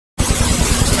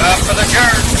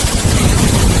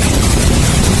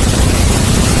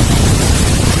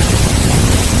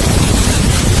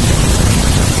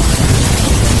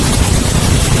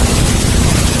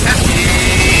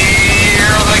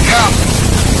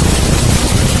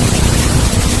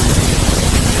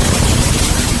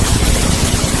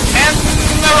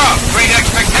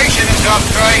top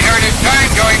try, Heritage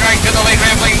Time, going right to the lead,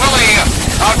 Rambling Willie.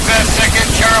 Out fast second,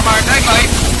 Charamar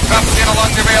Nightlight. Comes in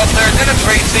along the rail third, then it's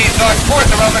Race on fourth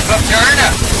around the club turn.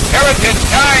 Heritage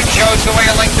Time shows the way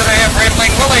a length to the half,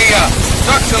 Rambling Willie.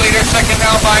 Ducks the leader, second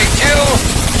now by two.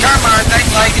 Charamar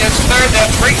Nightlight is third,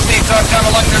 that's Race down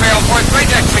along the rail fourth,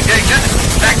 Great Expectation.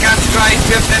 Back on stride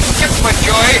fifth, and Skips with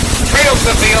Joy. Trails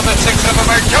the field, the six of them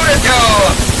are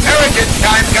toe-to-toe. Heritage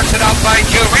Time cuts it out by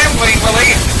two, Rambling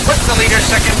Willie. Puts the leader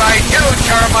second by two,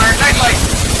 Charamar Nightlight.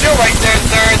 Still right there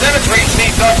third, then it's Race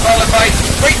followed by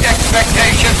Great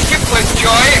Expectation, Skip with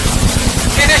Joy.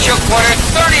 Initial quarter,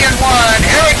 30-1,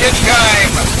 Heritage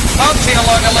Time. Bouncing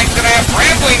along a length and a half,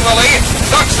 Rambling Willie.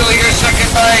 Ducks the leader second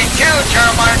by two,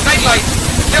 Charamar Nightlight.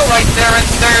 Still right there in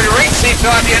third, Race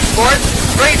in fourth.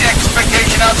 Great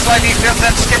Expectation outside the fifth,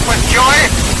 and Skip with Joy.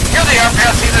 Here they are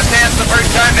passing the stands the first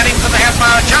time, heading for the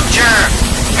half-mile juncture.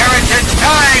 Heritage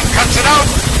Time cuts it out.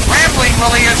 Rambling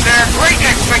Willie is there. Great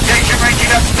Expectation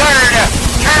ranging up third.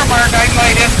 Charamar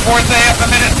Nightlight in fourth, a half a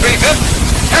minute, 3/5.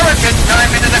 Heritage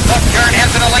Time into the club turn,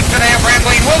 hands in a length and a half,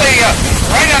 Rambling Willie.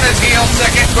 Right on his heels,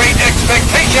 second, Great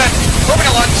Expectation. Moving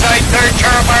alongside third,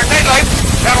 Charamar Nightlight.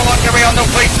 Down along the rail, no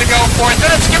place to go, fourth,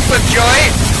 then it's Skip with Joy.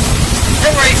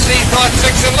 From Race thought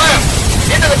six and left.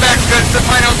 Into the backstretch, the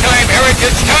final time,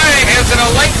 Heritage Time has in a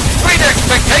length, Great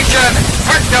Expectation.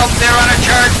 Parked out there on a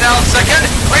charge now second.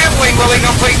 Rambling Willie,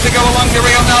 no place to go along the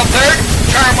rail now third.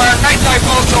 Charamar Nightlight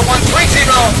also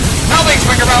 1-3-0. Now they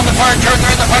swing around the far turn,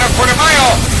 they're in the final quarter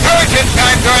mile. Heritage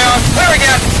Time going on clear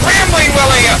again. Rambling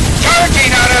Willie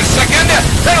charging out a second.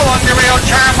 Then along the rail,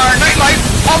 Charamar Nightlight,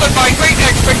 followed by Great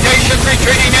Expectation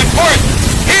retreating in fourth.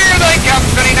 Here they come,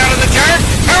 spinning out of the turn.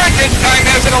 Heritage Time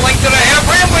has it a length and a half.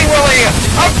 Rambling Willie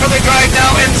out for the drive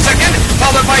now in second,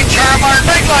 followed by Charamar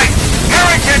Nightlight.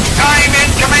 Heritage Time in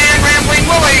command, Rambling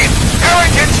Willie.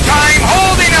 Heritage Time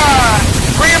holding on.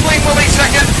 Rambling Willie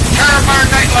second, Charamar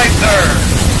Nightlight third.